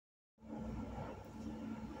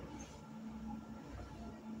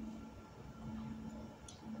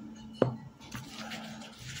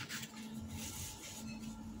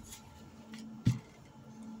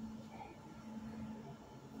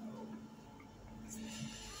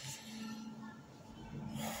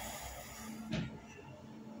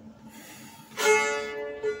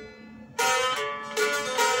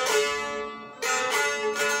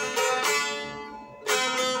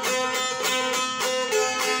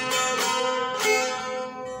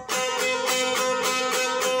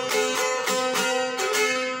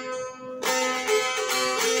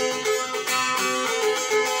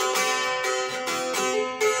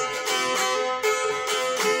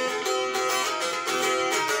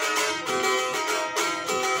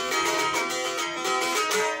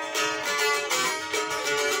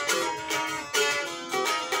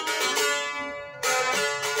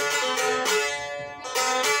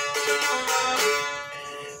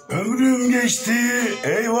Ömrüm geçti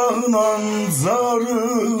eyvahınan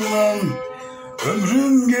zarınan,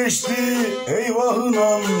 ömrüm geçti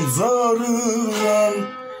eyvahınan zarınan.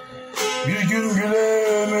 Bir gün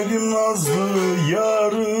gülemedim nazlı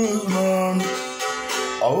yarınan,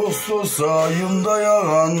 Ağustos ayında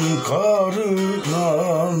yağan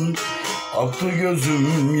karınan. Aktı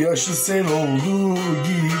gözüm yaşı sel oldu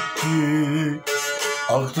gitti,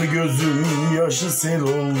 aktı gözüm yaşı sel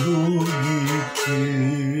oldu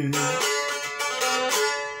gitti.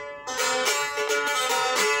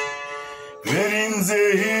 Verin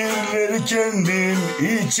zehirleri kendim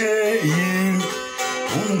içeyim,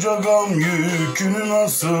 bunca gam yükünü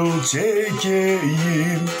nasıl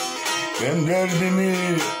çekeyim? Ben derdimi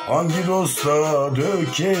hangi dosta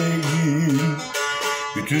dökeyim?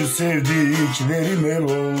 Bütün sevdiklerim el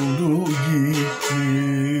oldu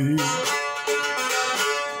gitti.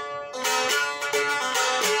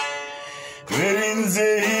 Verin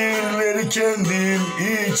zehirleri kendim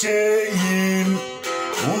içeyim,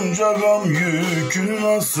 bunca gam yükünü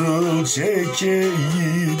nasıl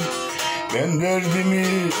çekeyim? Ben derdimi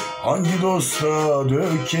hangi dosta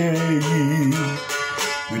dökeyim?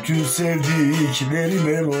 Bütün sevdiklerim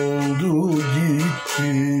el oldu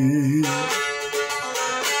gitti.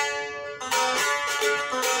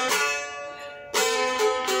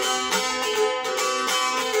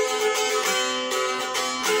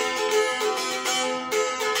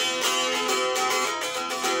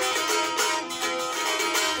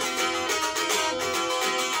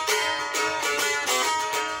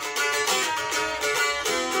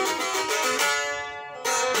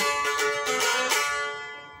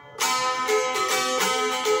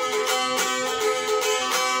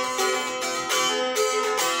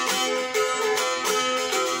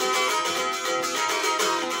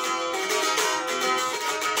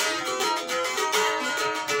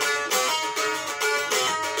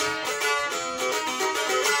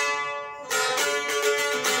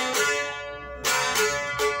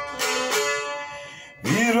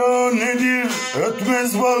 Viranedir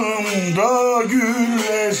ötmez bağımda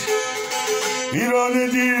güller,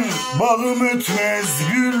 viranedir bağım ötmez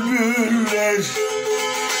bülbüller.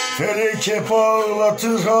 Felek hep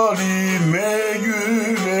ağlatır halime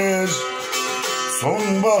güler,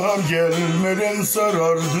 sonbahar gelmeden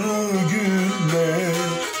sarardı güller.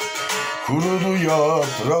 Kurudu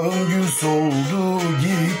yaprağım gül soldu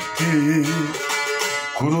gitti,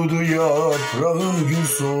 kurudu yaprağım gül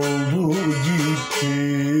soldu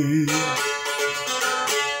gitti.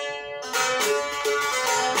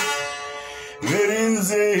 Verin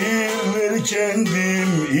zehirleri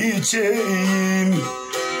kendim içeyim,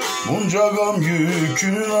 bunca gam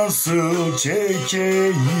yükünü nasıl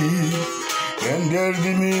çekeyim? Ben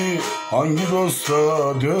derdimi hangi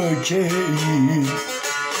dosta dökeyim?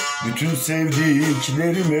 Bütün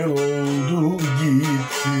sevdiklerim el oldu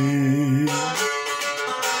gitti.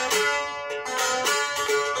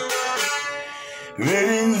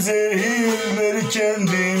 Verin zehirleri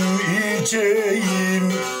kendim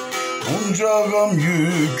içeyim, bunca gam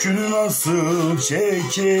yükünü nasıl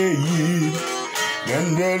çekeyim?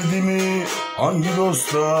 Ben derdimi hangi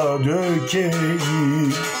dosta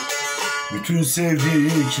dökeyim? Bütün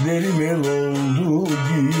sevdiklerim el oldu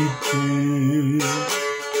gitti.